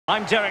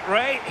I'm Derek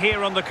Ray,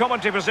 here on the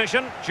commentary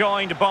position,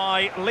 joined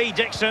by Lee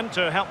Dixon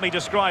to help me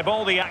describe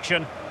all the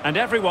action. And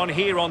everyone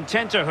here on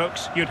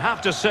tenterhooks, you'd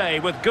have to say,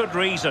 with good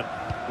reason.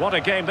 What a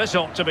game this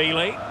ought to be,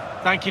 Lee.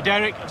 Thank you,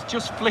 Derek. I was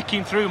just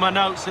flicking through my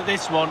notes at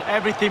this one.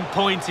 Everything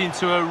pointing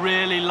to a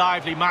really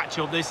lively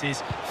matchup this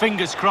is.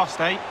 Fingers crossed,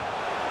 eh?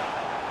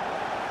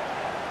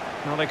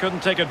 Well, they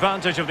couldn't take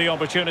advantage of the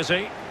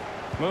opportunity.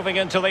 Moving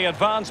into the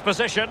advanced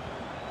position.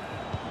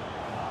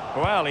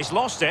 Well, he's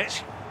lost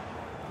it.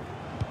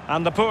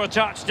 And the poor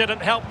touch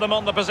didn't help them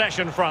on the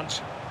possession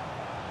front.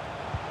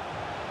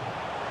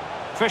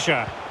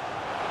 Fisher.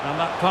 And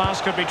that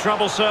pass could be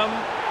troublesome.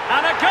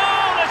 And a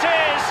goal it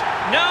is!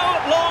 No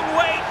long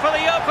wait for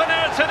the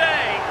opener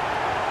today.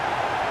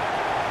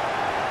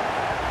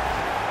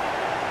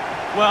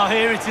 Well,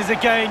 here it is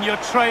again. You're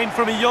trained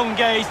from a young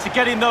age to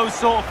get in those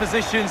sort of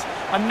positions,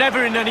 and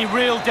never in any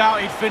real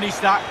doubt he'd finish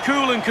that.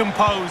 Cool and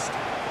composed.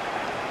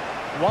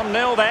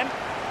 1-0 then.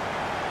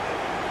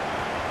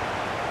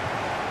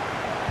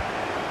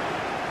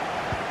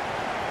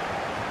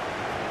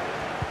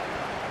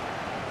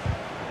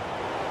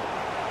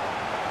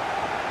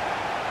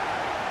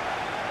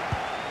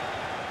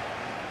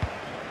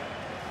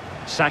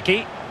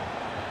 Saki.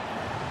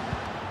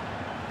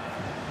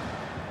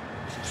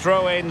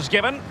 Throw-ins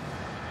given.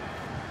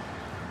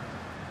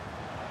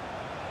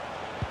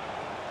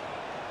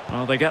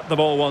 Well, they get the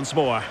ball once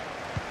more.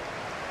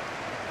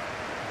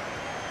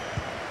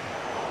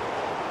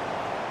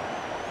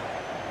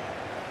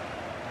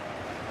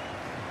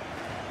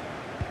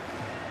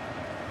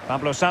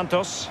 Pablo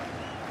Santos.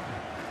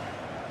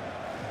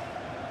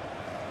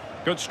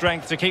 Good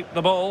strength to keep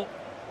the ball.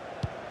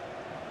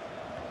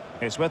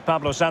 It's with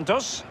Pablo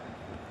Santos.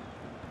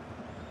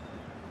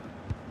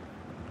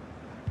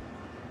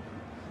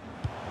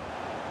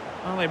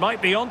 Well, they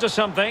might be onto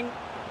something.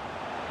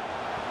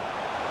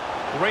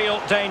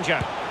 Real danger.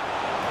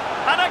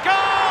 And a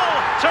goal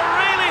to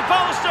really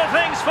bolster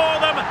things for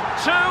them.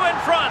 2 in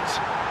front.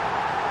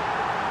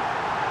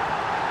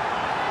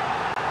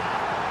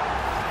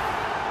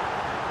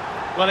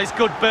 Well, it's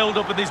good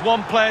build-up, and there's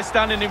one player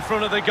standing in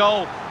front of the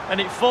goal, and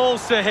it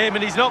falls to him,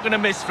 and he's not going to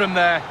miss from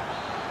there.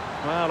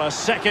 Well, a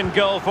second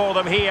goal for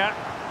them here.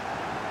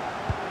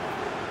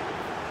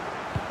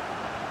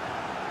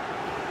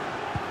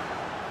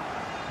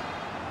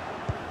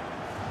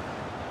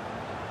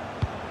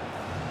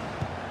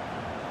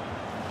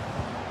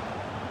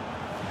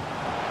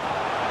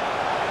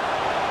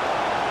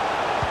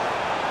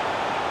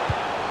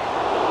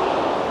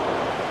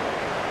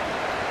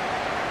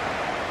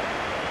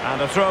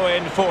 And a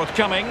throw-in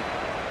forthcoming.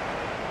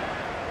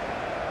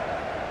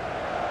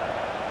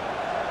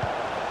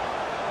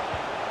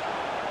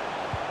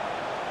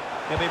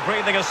 He'll be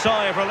breathing a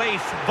sigh of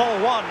relief. Ball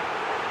one.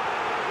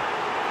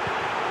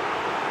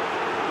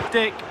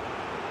 Dick.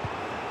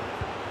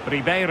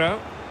 Ribeiro.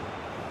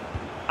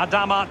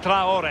 Adama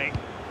Traore.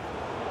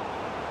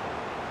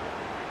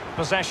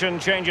 Possession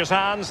changes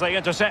hands. The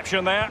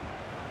interception there.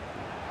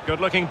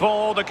 Good-looking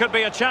ball. There could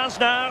be a chance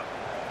now.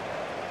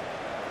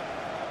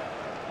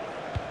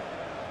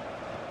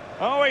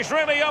 Oh, he's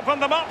really opened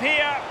them up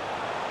here.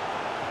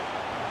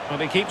 Well,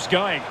 he keeps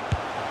going.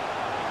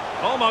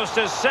 Almost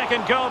his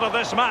second goal of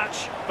this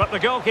match, but the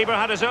goalkeeper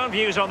had his own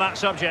views on that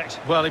subject.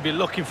 Well, he'd be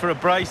looking for a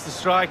brace, the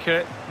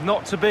striker,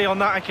 not to be on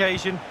that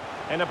occasion.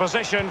 In a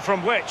position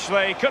from which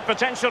they could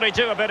potentially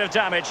do a bit of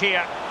damage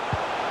here.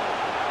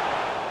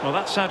 Well,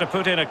 that's how to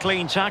put in a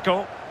clean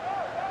tackle.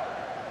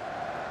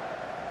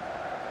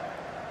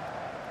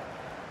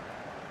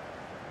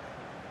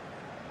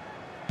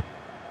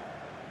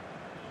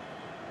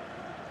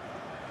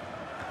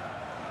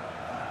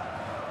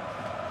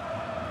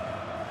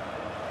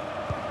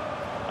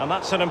 And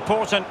that's an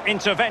important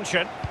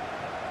intervention.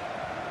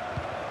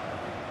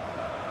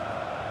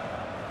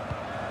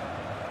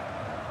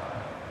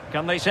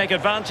 Can they take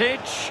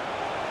advantage?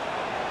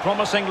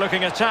 Promising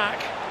looking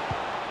attack.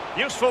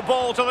 Useful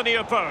ball to the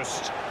near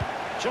post.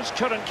 Just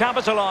couldn't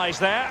capitalise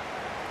there.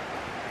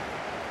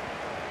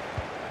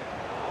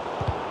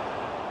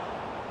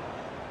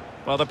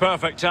 Well, the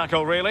perfect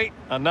tackle, really.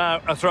 And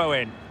now a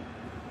throw-in.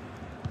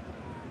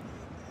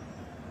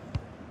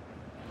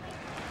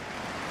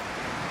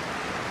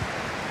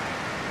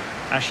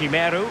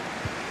 Ashimeru.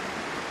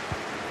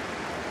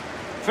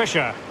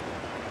 Fisher.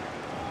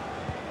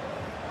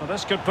 Well,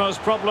 this could pose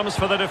problems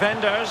for the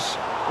defenders.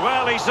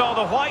 Well, he saw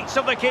the whites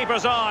of the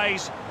keeper's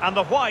eyes and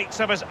the whites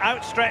of his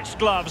outstretched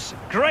gloves.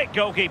 Great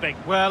goalkeeping.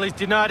 Well, he's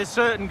denied a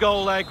certain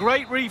goal there.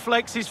 Great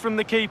reflexes from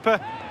the keeper.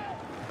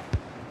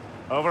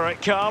 Over it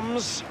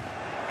comes.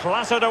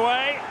 Clattered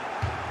away.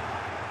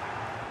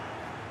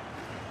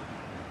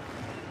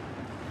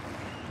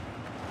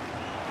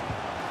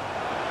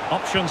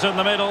 Options in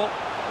the middle.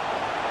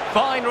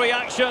 Fine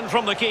reaction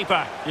from the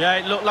keeper. Yeah,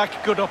 it looked like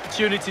a good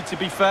opportunity, to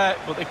be fair,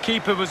 but the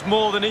keeper was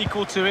more than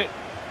equal to it.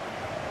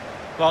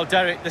 Well,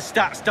 Derek, the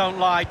stats don't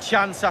lie.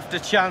 Chance after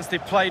chance,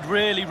 they've played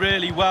really,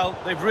 really well.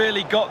 They've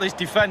really got this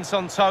defence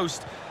on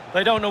toast.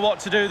 They don't know what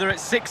to do. They're at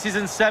 6s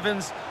and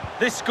 7s.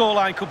 This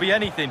scoreline could be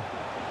anything.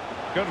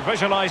 Good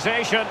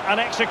visualisation and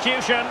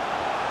execution.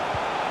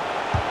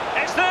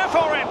 It's there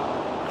for him.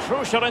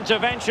 Crucial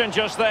intervention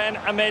just then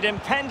amid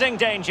impending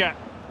danger.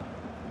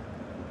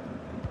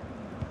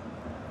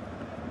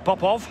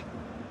 Popov.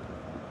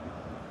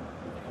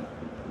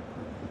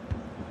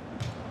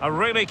 A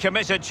really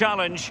committed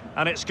challenge,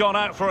 and it's gone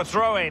out for a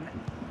throw-in.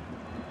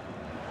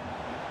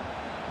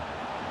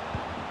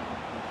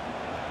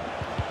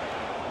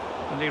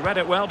 And he read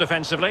it well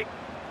defensively.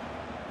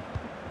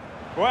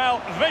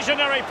 Well,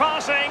 visionary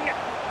passing,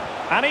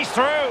 and he's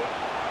through.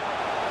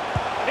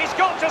 He's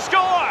got to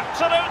score!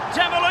 Absolute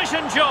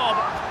demolition job!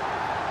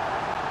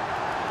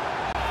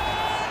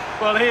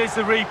 Well, here's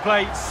the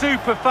replay.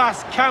 Super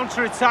fast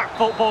counter-attack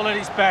football at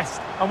its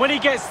best. And when he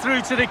gets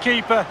through to the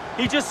keeper,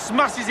 he just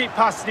smashes it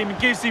past him and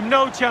gives him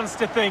no chance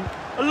to think.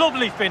 A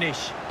lovely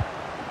finish.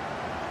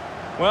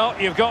 Well,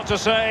 you've got to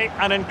say,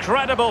 an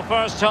incredible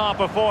first-half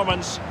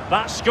performance.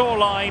 That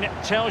scoreline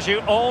tells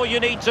you all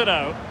you need to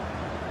know.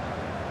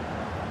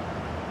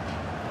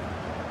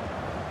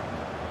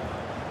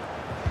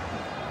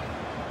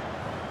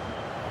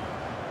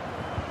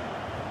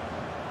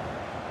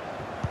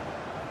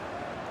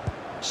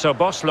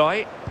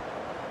 Szoboszlai.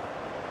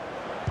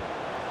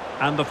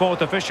 And the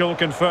fourth official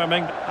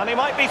confirming. And he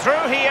might be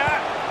through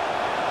here.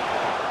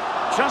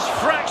 Just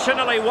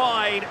fractionally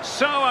wide.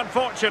 So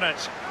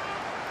unfortunate.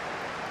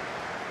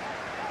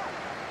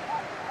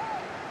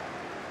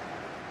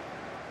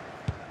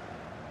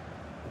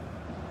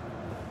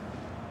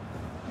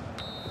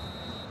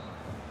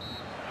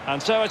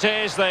 And so it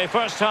is, the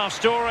first half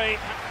story.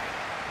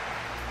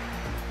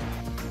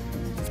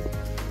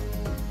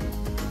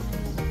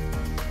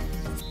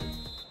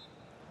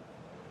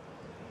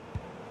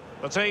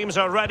 The teams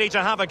are ready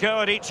to have a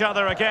go at each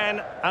other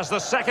again as the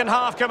second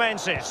half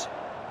commences.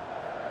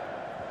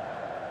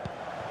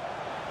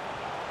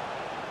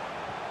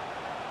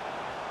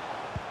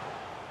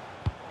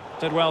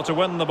 Did well to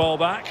win the ball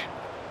back.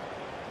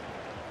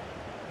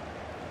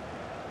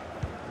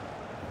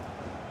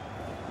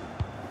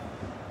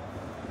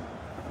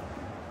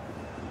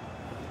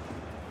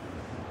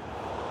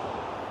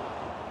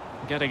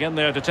 Getting in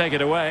there to take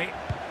it away.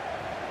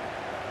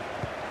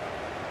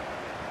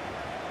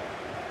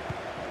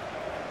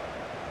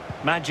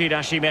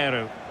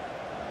 Matchday.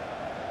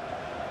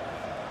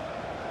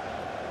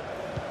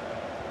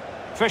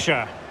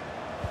 Fischer.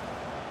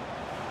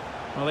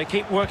 Well, they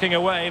keep working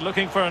away,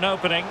 looking for an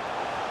opening.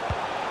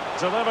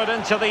 Delivered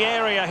into the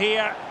area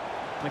here.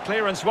 The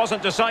clearance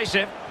wasn't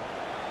decisive.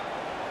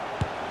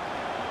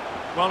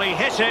 Well, he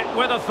hit it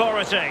with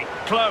authority.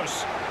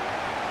 Close.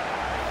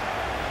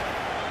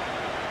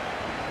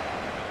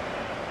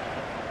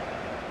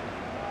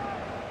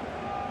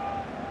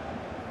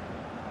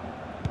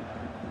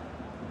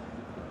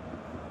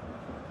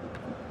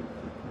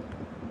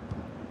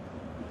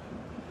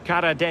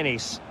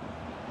 Dennis.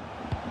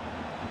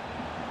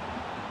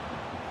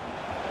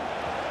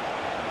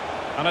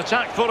 An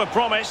attack full of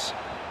promise.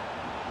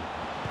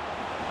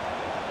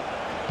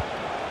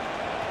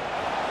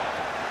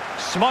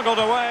 Smuggled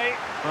away.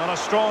 And a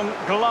strong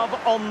glove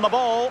on the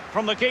ball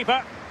from the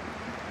keeper.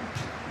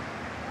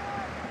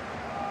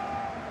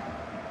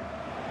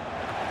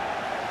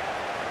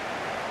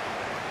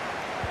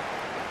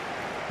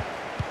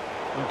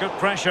 And good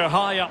pressure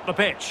high up the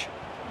pitch.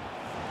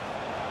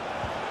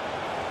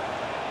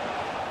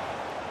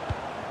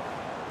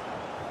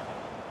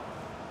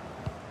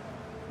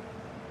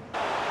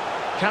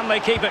 Can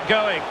they keep it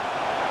going?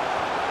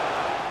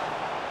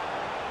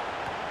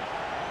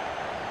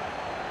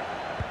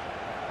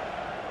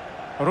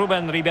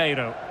 Ruben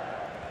Ribeiro.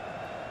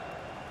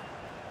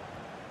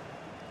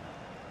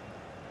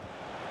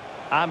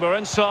 And we're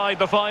inside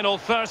the final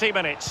 30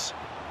 minutes.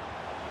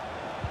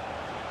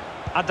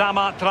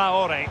 Adama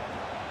Traore.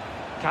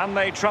 Can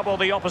they trouble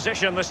the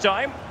opposition this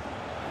time?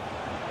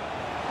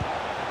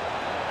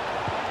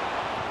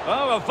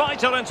 Oh, a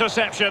vital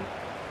interception.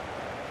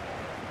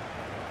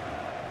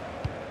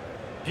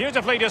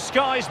 Beautifully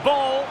disguised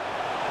ball.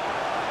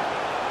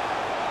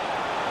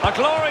 A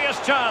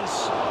glorious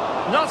chance.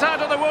 Not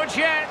out of the woods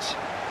yet.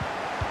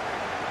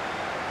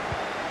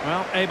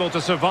 Well, able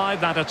to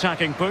survive that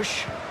attacking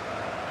push.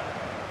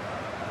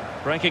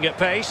 Breaking at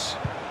pace.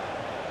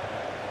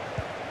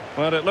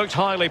 Well, it looked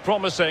highly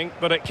promising,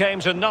 but it came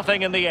to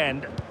nothing in the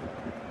end.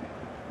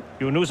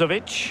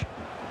 Junuzovic.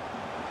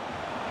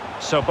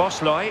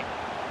 Szoboszlai.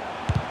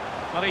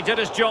 Well, he did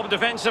his job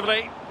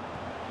defensively.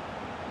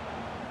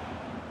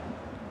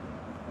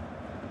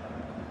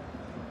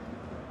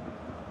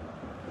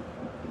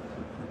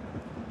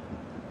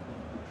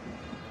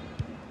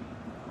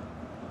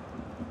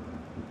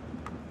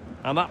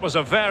 And that was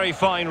a very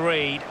fine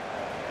read.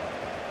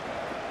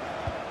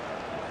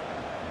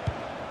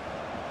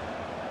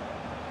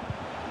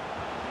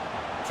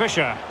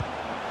 Fischer.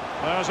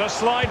 There's a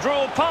slide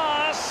rule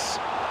pass.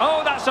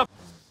 Oh, that's a...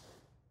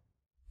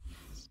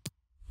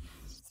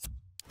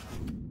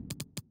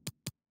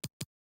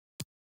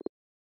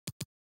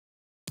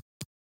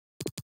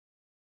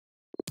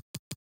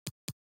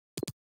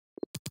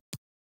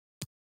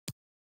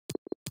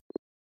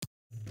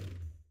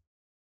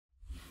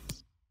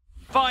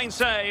 Fine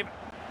save.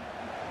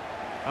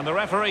 And the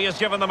referee has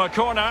given them a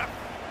corner.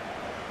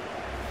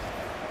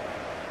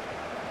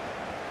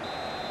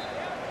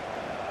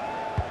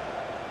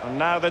 And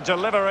now the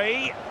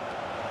delivery.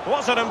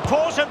 What's an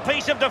important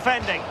piece of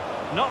defending.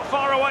 Not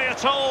far away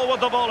at all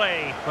with the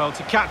volley. Well,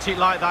 to catch it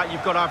like that,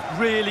 you've got to have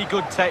really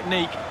good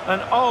technique.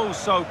 And oh,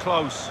 so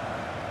close.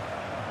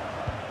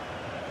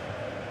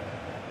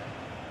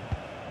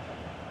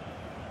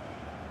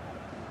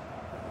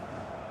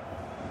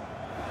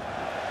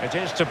 It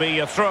is to be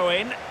a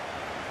throw-in.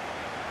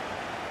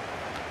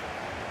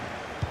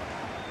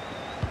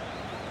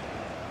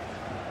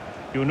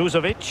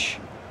 Junuzovic.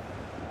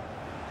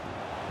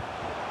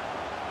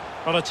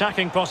 Well,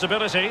 attacking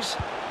possibilities.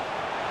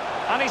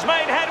 And he's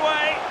made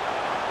headway.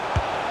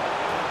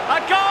 A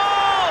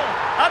goal!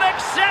 An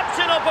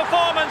exceptional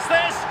performance,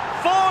 this.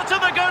 4 to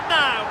the good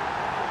now.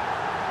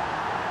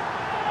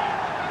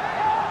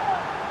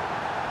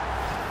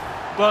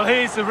 Well,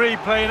 here's the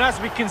replay, and as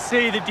we can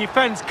see, the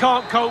defence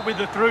can't cope with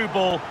the through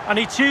ball, and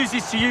he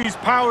chooses to use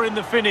power in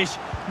the finish.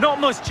 Not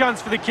much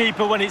chance for the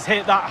keeper when it's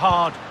hit that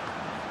hard.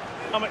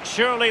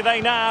 Surely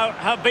they now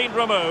have been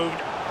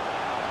removed.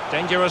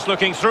 Dangerous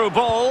looking through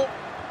ball.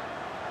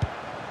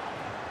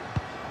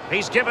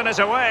 He's given us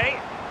away.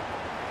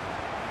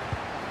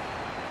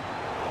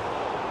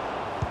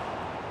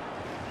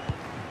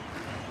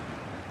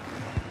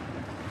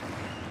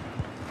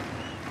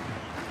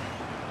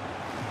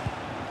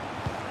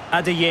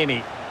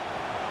 Adeyemi.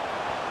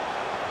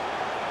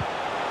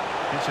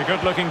 It's a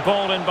good looking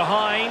ball in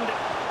behind.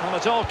 Well,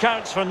 it all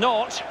counts for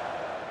naught.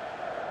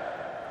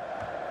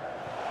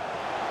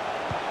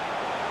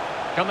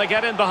 Can they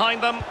get in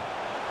behind them?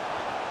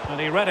 And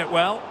he read it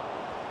well.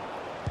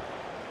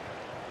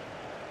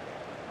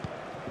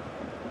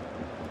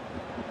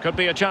 Could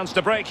be a chance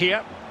to break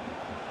here.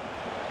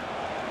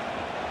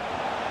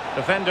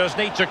 Defenders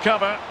need to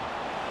cover.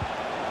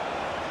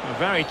 A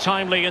very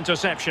timely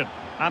interception.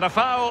 And a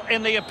foul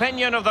in the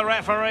opinion of the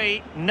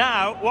referee.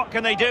 Now, what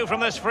can they do from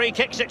this free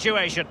kick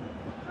situation?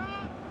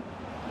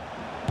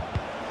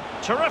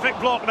 Terrific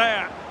block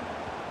there.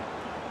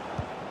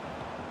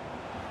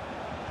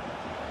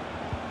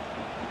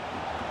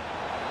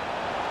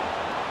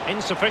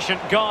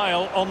 Insufficient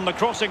guile on the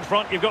crossing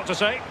front, you've got to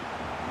say.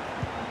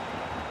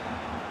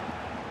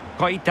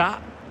 Koita.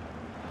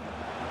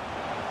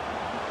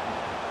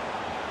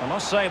 I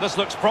must say, this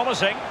looks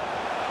promising.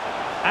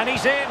 And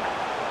he's in.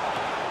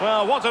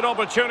 Well, what an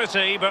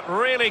opportunity, but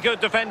really good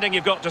defending,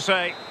 you've got to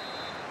say.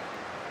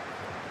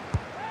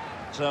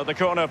 So the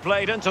corner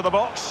played into the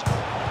box.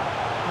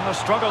 And a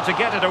struggle to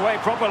get it away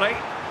properly.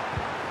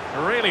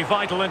 A really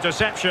vital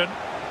interception.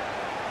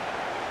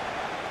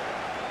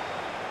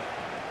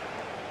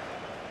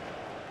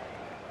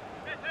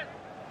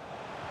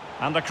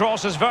 And the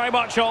cross is very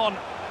much on.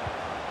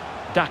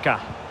 Daka.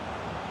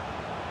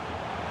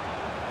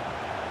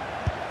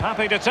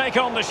 Happy to take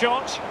on the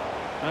shot.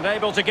 And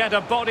able to get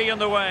a body in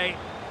the way.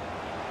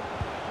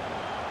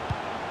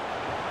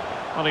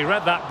 Well, he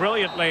read that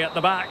brilliantly at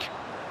the back.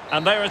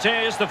 And there it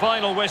is, the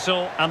final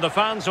whistle. And the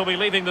fans will be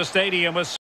leaving the stadium with